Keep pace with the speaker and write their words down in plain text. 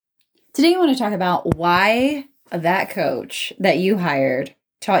Today I want to talk about why that coach that you hired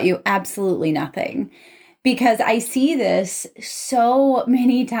taught you absolutely nothing. Because I see this so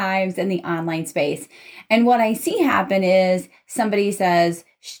many times in the online space. And what I see happen is somebody says,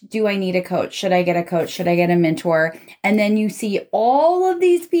 do I need a coach? Should I get a coach? Should I get a mentor? And then you see all of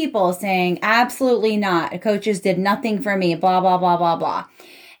these people saying, absolutely not. Coaches did nothing for me, blah, blah, blah, blah, blah.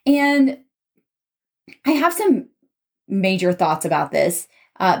 And I have some major thoughts about this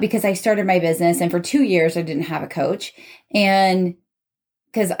because I started my business and for 2 years I didn't have a coach. And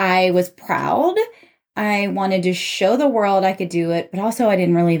because I was proud, I wanted to show the world I could do it, but also I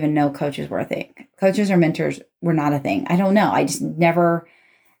didn't really even know coaches were a thing. Coaches or mentors were not a thing. I don't know. I just never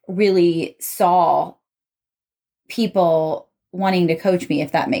really saw people wanting to coach me,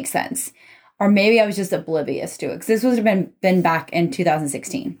 if that makes sense. Or maybe I was just oblivious to it because this would have been back in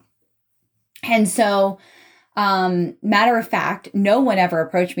 2016. And so, matter of fact, no one ever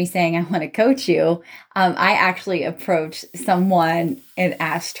approached me saying, I want to coach you. I actually approached someone and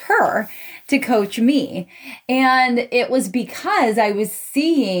asked her to coach me. And it was because I was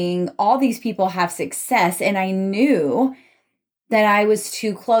seeing all these people have success and I knew that I was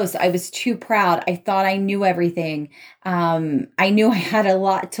too close. I was too proud. I thought I knew everything. I knew I had a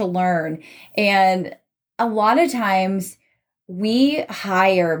lot to learn. And a lot of times we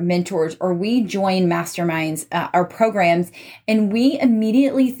hire mentors or we join masterminds or programs, and we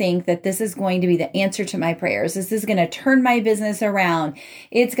immediately think that this is going to be the answer to my prayers. This is going to turn my business around.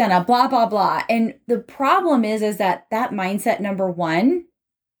 It's going to blah, blah, blah. And the problem is that mindset, number one,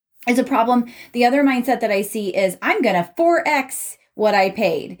 is a problem. The other mindset that I see is I'm going to 4X what I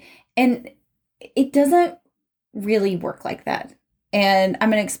paid. And it doesn't really work like that. And I'm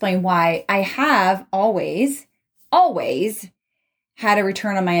going to explain why. I have always had a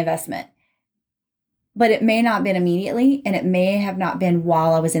return on my investment, but it may not have been immediately, and it may have not been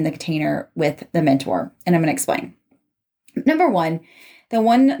while I was in the container with the mentor. And I'm going to explain. Number one, the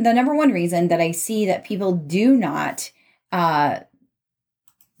number one reason that I see that people do not, they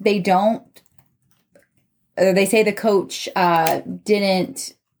say the coach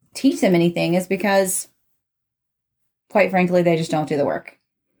didn't teach them anything is because, quite frankly, they just don't do the work.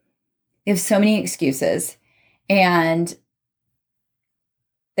 They have so many excuses, and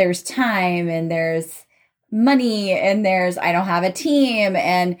there's time and there's money and I don't have a team.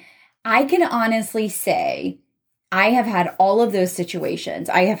 And I can honestly say I have had all of those situations.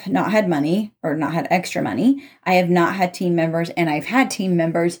 I have not had money or not had extra money. I have not had team members and I've had team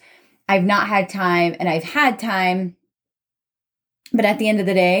members. I've not had time and I've had time. But at the end of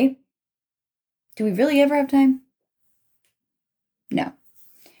the day, do we really ever have time? No.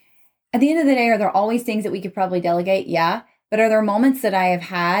 At the end of the day, are there always things that we could probably delegate? Yeah. But are there moments that I have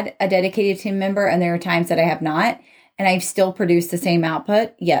had a dedicated team member and there are times that I have not, and I've still produced the same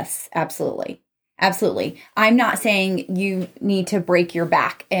output? Yes, absolutely. Absolutely. I'm not saying you need to break your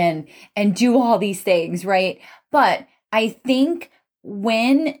back and do all these things, right? But I think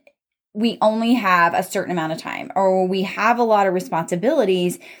when we only have a certain amount of time or we have a lot of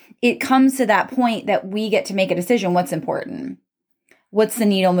responsibilities, it comes to that point that we get to make a decision. What's important? What's the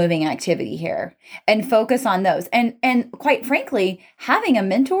needle moving activity here? And focus on those. And quite frankly, having a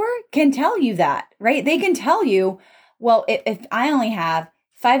mentor can tell you that, right? They can tell you, well, if I only have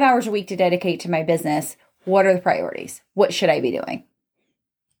 5 hours a week to dedicate to my business, what are the priorities? What should I be doing?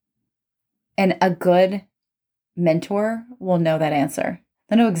 And a good mentor will know that answer.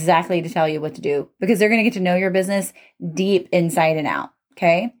 They'll know exactly to tell you what to do because they're going to get to know your business deep inside and out.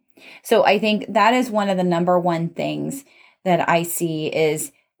 Okay. So I think that is one of the number one things that I see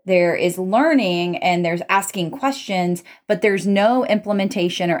is there is learning and there's asking questions, but there's no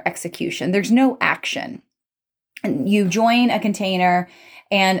implementation or execution. There's no action. And you join a container,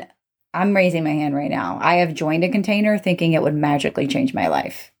 and I'm raising my hand right now. I have joined a container thinking it would magically change my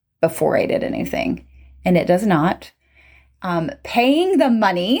life before I did anything, and it does not. Paying the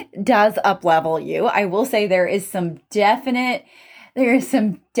money does up-level you. I will say there is some definite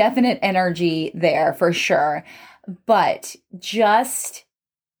energy there for sure. But just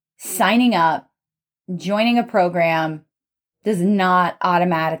signing up, joining a program does not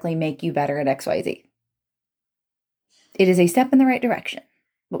automatically make you better at XYZ. It is a step in the right direction,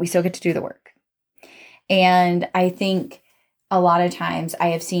 but we still get to do the work. And I think a lot of times I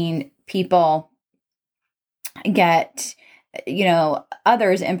have seen people get,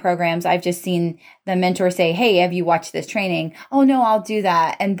 others in programs. I've just seen the mentor say, hey, have you watched this training? Oh, no, I'll do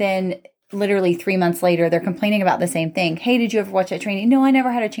that. And then literally 3 months later, they're complaining about the same thing. Hey, did you ever watch that training? No, I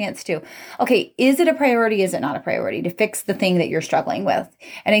never had a chance to. Okay, is it a priority? Is it not a priority to fix the thing that you're struggling with?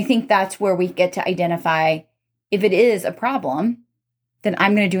 And I think that's where we get to identify if it is a problem then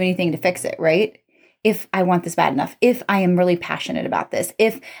I'm going to do anything to fix it, right? If I want this bad enough, if I am really passionate about this,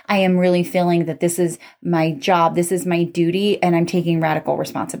 if I am really feeling that this is my job, this is my duty, and I'm taking radical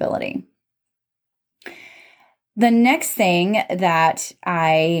responsibility. The next thing that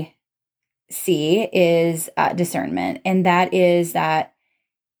I see is discernment. And that is that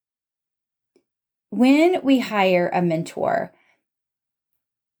when we hire a mentor,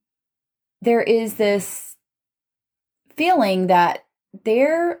 there is this feeling that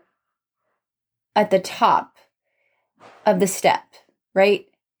they're at the top of the step, right?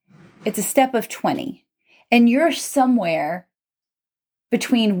 It's a step of 20, and you're somewhere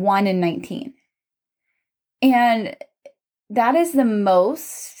between 1 and 19. And that is the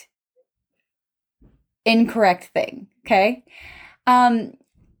most incorrect thing, okay?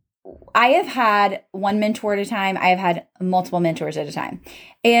 I have had one mentor at a time. I have had multiple mentors at a time.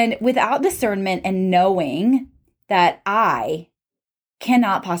 And without discernment and knowing that I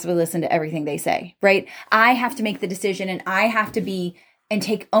cannot possibly listen to everything they say, right? I have to make the decision, and I have to be and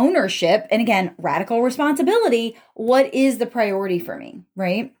take ownership. And again, radical responsibility. What is the priority for me,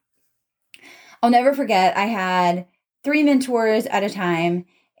 right? I'll never forget, I had 3 mentors at a time,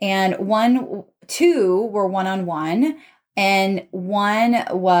 and 2 were one-on-one, and one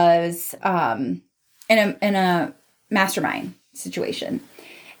was in a mastermind situation.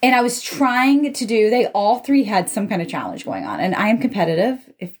 And I was trying to they all 3 had some kind of challenge going on. And I am competitive.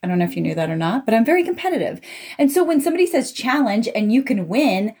 I don't know if you knew that or not, but I'm very competitive. And so when somebody says challenge and you can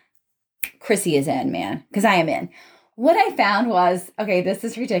win, Chrissy is in, man, because I am in. What I found was, okay, this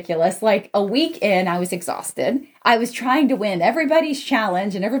is ridiculous. Like a week in, I was exhausted. I was trying to win everybody's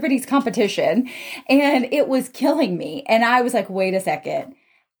challenge and everybody's competition, and it was killing me. And I was like, wait a second.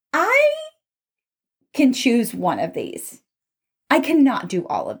 I can choose one of these. I cannot do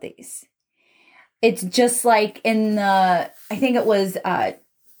all of these. It's just like I think it was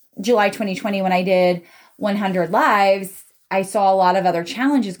July 2020 when I did 100 lives, I saw a lot of other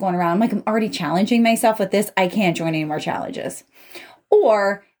challenges going around. I'm like, I'm already challenging myself with this. I can't join any more challenges.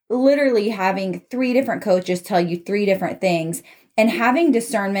 Or literally having 3 different coaches tell you 3 different things and having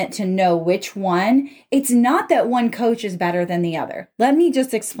discernment to know which one. It's not that one coach is better than the other. Let me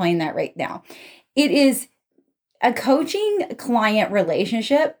just explain that right now. It is a coaching client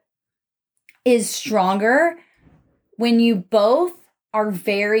relationship is stronger when you both are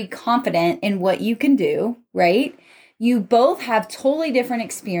very confident in what you can do, right? You both have totally different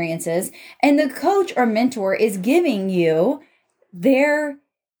experiences, and the coach or mentor is giving you their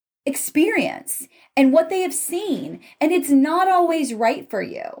experience and what they have seen. And it's not always right for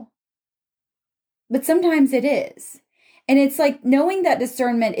you, but sometimes it is. And it's like knowing that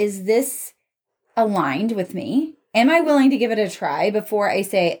discernment, is this aligned with me? Am I willing to give it a try before I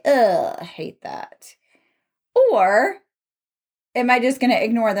say, ugh, I hate that? Or am I just going to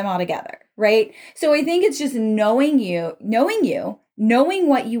ignore them altogether, right? So I think it's just knowing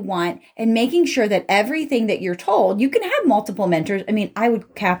what you want, and making sure that everything that you're told, you can have multiple mentors. I mean, I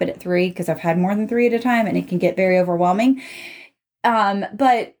would cap it at 3 because I've had more than 3 at a time and it can get very overwhelming.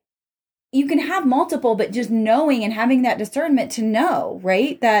 But you can have multiple, but just knowing and having that discernment to know,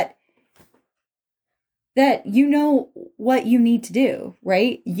 right? That you know what you need to do,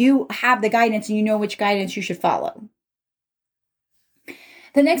 right? You have the guidance and you know which guidance you should follow.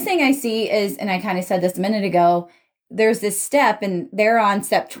 The next thing I see is, and I kind of said this a minute ago, there's this step and they're on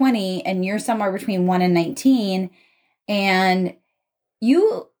step 20 and you're somewhere between 1 and 19, and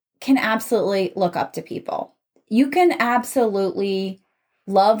you can absolutely look up to people. You can absolutely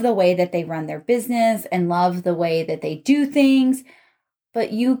love the way that they run their business and love the way that they do things,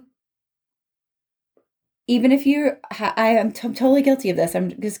 but even if I am totally guilty of this,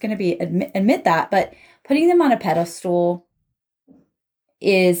 I'm just going to admit that, but putting them on a pedestal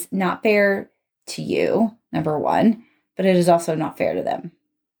is not fair to you, number one, but it is also not fair to them.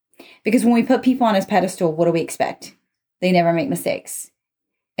 Because when we put people on a pedestal, what do we expect? They never make mistakes.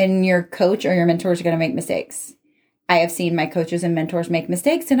 And your coach or your mentors are going to make mistakes. I have seen my coaches and mentors make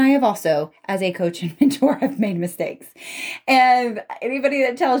mistakes, and I have also, as a coach and mentor, have made mistakes. And anybody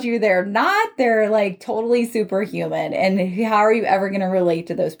that tells you they're not, they're like totally superhuman. And how are you ever going to relate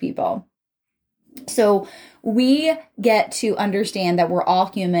to those people? So we get to understand that we're all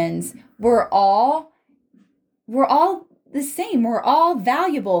humans. We're all the same. We're all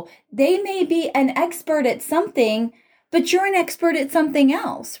valuable. They may be an expert at something, but you're an expert at something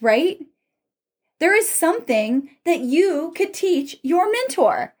else, right? There is something that you could teach your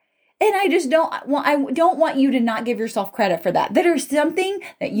mentor. And I don't want you to not give yourself credit for that. That there's something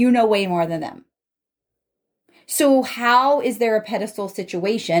that you know way more than them. So how is there a pedestal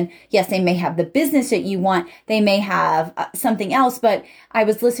situation? Yes, they may have the business that you want. They may have something else. But I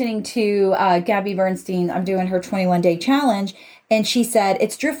was listening to Gabby Bernstein. I'm doing her 21-day challenge. And she said,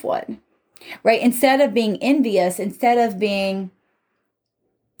 it's driftwood, right? Instead of being envious, instead of being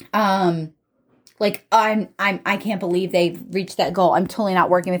like, I can't believe they've reached that goal, I'm totally not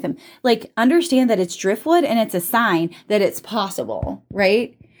working with them. Like, understand that it's driftwood and it's a sign that it's possible,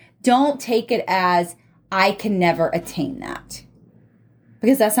 right? Don't take it as, I can never attain that,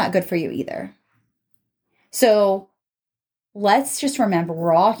 because that's not good for you either. So let's just remember,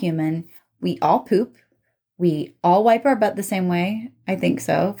 we're all human. We all poop. We all wipe our butt the same way. I think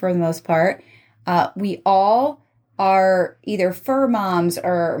so, for the most part. We all are either fur moms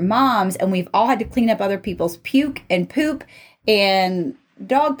or moms, and we've all had to clean up other people's puke and poop and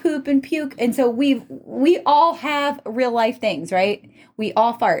dog poop and puke. And so we all have real life things, right? We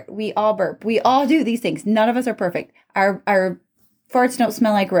all fart, we all burp, we all do these things. None of us are perfect. Our farts don't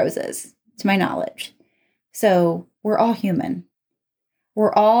smell like roses, to my knowledge. So we're all human.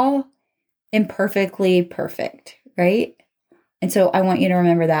 We're all imperfectly perfect, right? And so I want you to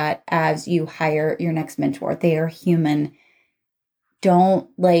remember that as you hire your next mentor. They are human. Don't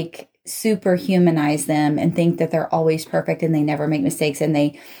superhumanize them and think that they're always perfect and they never make mistakes and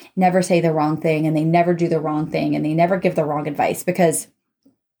they never say the wrong thing and they never do the wrong thing and they never give the wrong advice, because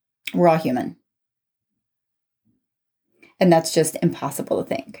we're all human. And that's just impossible to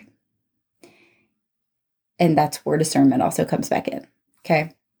think. And that's where discernment also comes back in.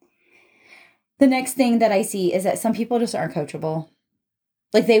 Okay. The next thing that I see is that some people just aren't coachable.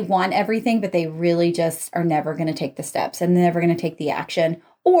 Like, they want everything, but they really just are never going to take the steps and never going to take the action,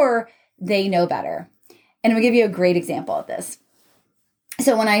 or they know better. And I'm going to give you a great example of this.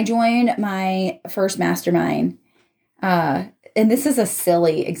 So when I joined my first mastermind, and this is a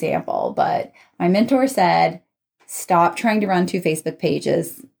silly example, but my mentor said, stop trying to run 2 Facebook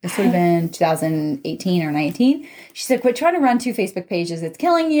pages. This would have been 2018 or 19. She said, quit trying to run 2 Facebook pages. It's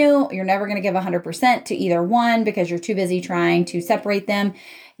killing you. You're never going to give 100% to either one because you're too busy trying to separate them.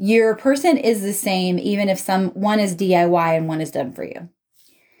 Your person is the same, even if one is DIY and one is done for you.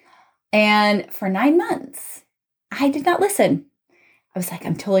 And for 9 months, I did not listen. I was like,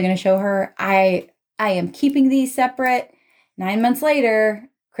 I'm totally going to show her. I am keeping these separate. 9 months later,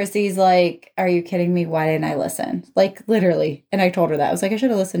 Christy's like, are you kidding me? Why didn't I listen? Like, literally. And I told her that. I was like, I should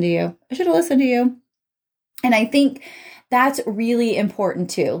have listened to you. I should have listened to you. And I think that's really important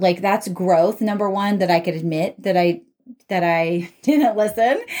too. Like, that's growth. Number one, that I could admit that I didn't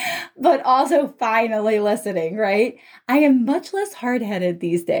listen, but also finally listening, right? I am much less hard-headed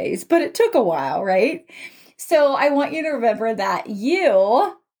these days, but it took a while, right? So I want you to remember that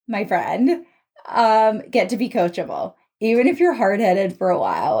you, my friend, get to be coachable. Even if you're hard-headed for a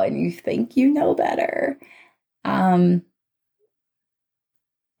while and you think you know better,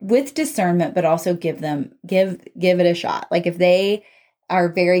 with discernment, but also give it a shot. Like, if they are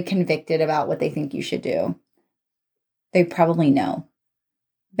very convicted about what they think you should do, they probably know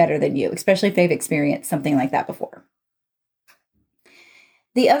better than you, especially if they've experienced something like that before.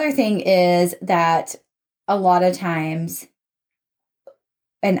 The other thing is that a lot of times,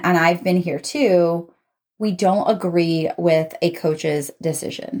 and I've been here too, we don't agree with a coach's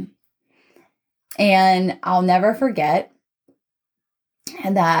decision. And I'll never forget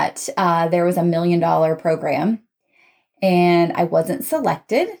that there was $1 million program and I wasn't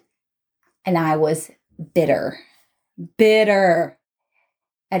selected, and I was bitter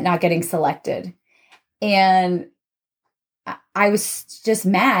at not getting selected. And I was just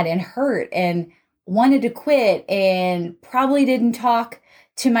mad and hurt and wanted to quit, and probably didn't talk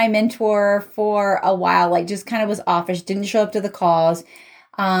to my mentor for a while, like just kind of was offish, didn't show up to the calls.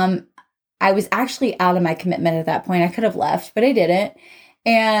 I was actually out of my commitment at that point. I could have left, but I didn't.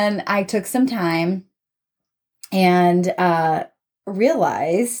 And I took some time and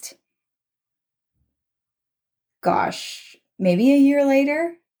realized, gosh, maybe a year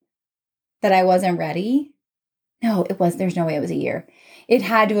later, that I wasn't ready. No, there's no way it was a year. It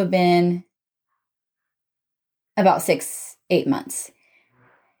had to have been about 6-8 months.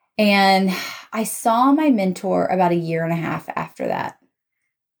 And I saw my mentor about 1.5 years after that.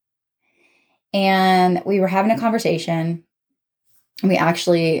 And we were having a conversation. We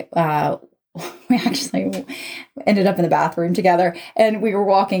actually ended up in the bathroom together, and we were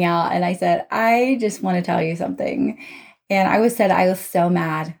walking out, and I said, I just want to tell you something. And I was so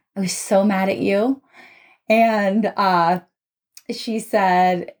mad. I was so mad at you. And she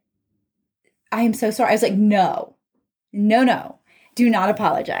said, I am so sorry. I was like, no, do not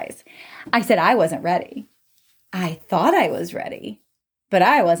apologize. I said, I wasn't ready. I thought I was ready, but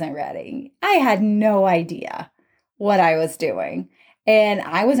I wasn't ready. I had no idea what I was doing. And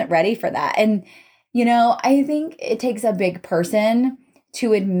I wasn't ready for that. And, I think it takes a big person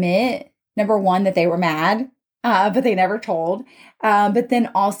to admit, number one, that they were mad, but they never told. But then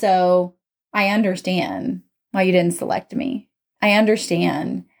also, I understand why you didn't select me. I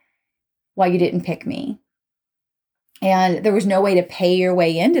understand why you didn't pick me. And there was no way to pay your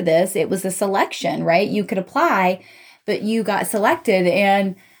way into this. It was a selection, right? You could apply, but you got selected.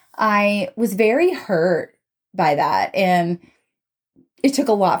 And I was very hurt by that. And it took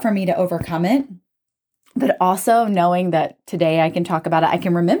a lot for me to overcome it. But also knowing that today I can talk about it, I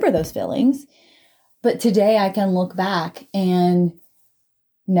can remember those feelings. But today I can look back and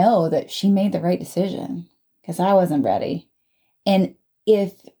know that she made the right decision because I wasn't ready. And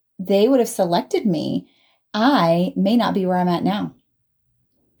if they would have selected me, I may not be where I'm at now.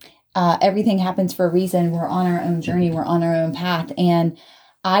 Everything happens for a reason. We're on our own journey. We're on our own path. And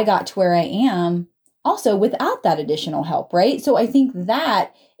I got to where I am also without that additional help, right? So I think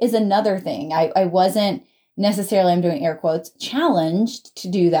that is another thing. I wasn't necessarily, I'm doing air quotes, challenged to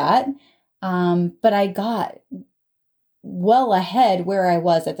do that. But I got well ahead where I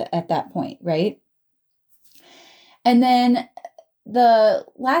was at that point, right? And then the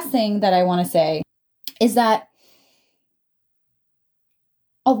last thing that I want to say is that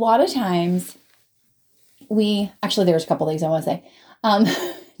a lot of times there's a couple things I want to say.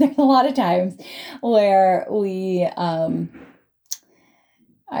 There's a lot of times where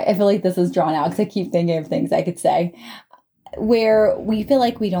I feel like this is drawn out because I keep thinking of things I could say, where we feel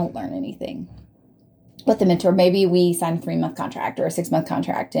like we don't learn anything with the mentor. Maybe we sign a 3-month contract or a 6-month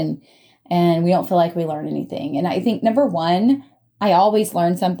contract and we don't feel like we learn anything. And I think number one, I always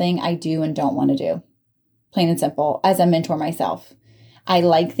learn something I do and don't want to do. Plain and simple, as a mentor myself. I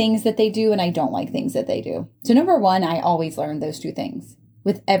like things that they do and I don't like things that they do. So number one, I always learn those two things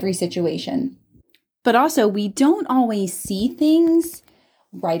with every situation. But also, we don't always see things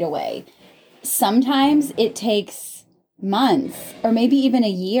right away. Sometimes it takes months or maybe even a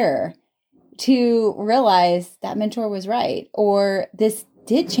year to realize that mentor was right, or this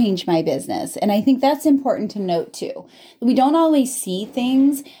did change my business. And I think that's important to note too. We don't always see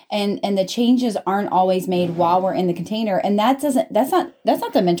things and the changes aren't always made while we're in the container. And that's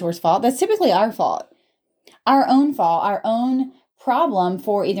not the mentor's fault. That's typically our fault. Our own fault, our own problem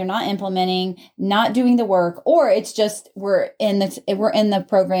for either not implementing, not doing the work, or it's just we're in the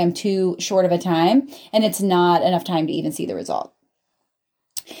program too short of a time and it's not enough time to even see the result.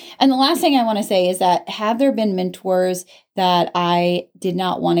 And the last thing I want to say is that have there been mentors that I did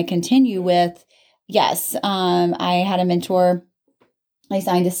not want to continue with? Yes. I had a mentor. I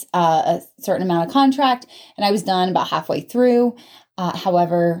signed a certain amount of contract and I was done about halfway through.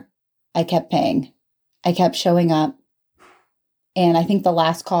 However, I kept paying. I kept showing up. And I think the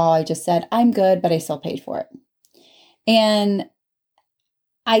last call I just said, I'm good, but I still paid for it. And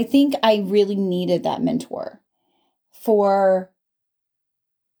I think I really needed that mentor for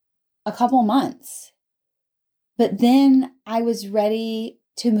a couple months. But then I was ready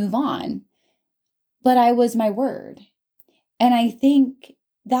to move on. But I was my word. And I think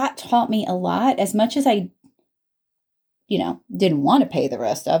that taught me a lot. As much as I, didn't want to pay the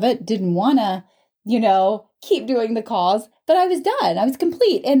rest of it, didn't want to, keep doing the calls, but I was done. I was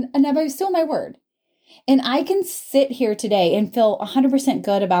complete. And I was still my word. And I can sit here today and feel 100%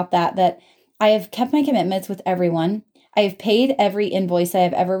 good about that I have kept my commitments with everyone. I have paid every invoice I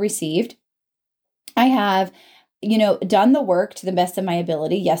have ever received. I have, done the work to the best of my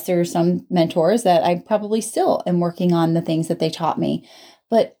ability. Yes, there are some mentors that I probably still am working on the things that they taught me,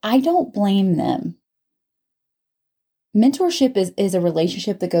 but I don't blame them. Mentorship is a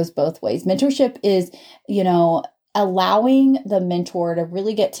relationship that goes both ways. Mentorship is, allowing the mentor to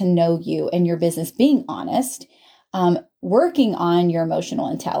really get to know you and your business, being honest, working on your emotional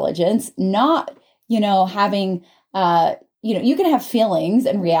intelligence, not, having, you can have feelings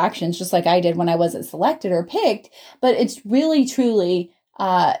and reactions just like I did when I wasn't selected or picked, but it's really, truly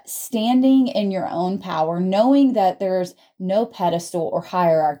standing in your own power, knowing that there's no pedestal or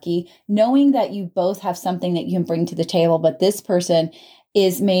hierarchy, knowing that you both have something that you can bring to the table, but this person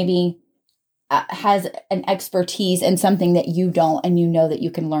is maybe has an expertise in something that you don't, and you know that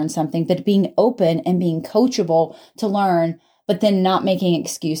you can learn something, but being open and being coachable to learn, but then not making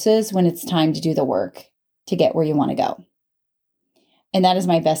excuses when it's time to do the work to get where you want to go. And that is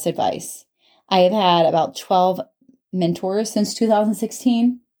my best advice. I have had about 12 mentors since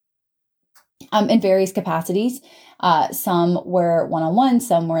 2016 in various capacities. Some were one-on-one,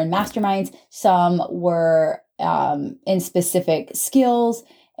 some were in masterminds, some were in specific skills.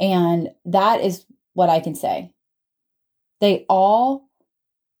 And that is what I can say. They all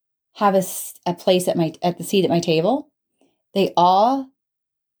have a place at the seat at my table. They all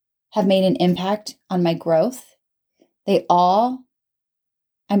have made an impact on my growth. They all,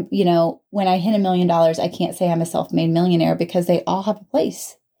 when I hit $1 million, I can't say I'm a self-made millionaire because they all have a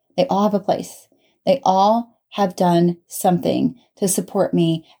place. They all have a place. They all have done something to support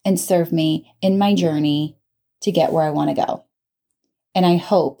me and serve me in my journey to get where I want to go. And I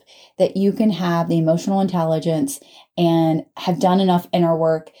hope that you can have the emotional intelligence and have done enough inner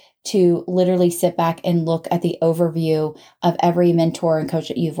work to literally sit back and look at the overview of every mentor and coach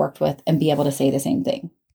that you've worked with and be able to say the same thing.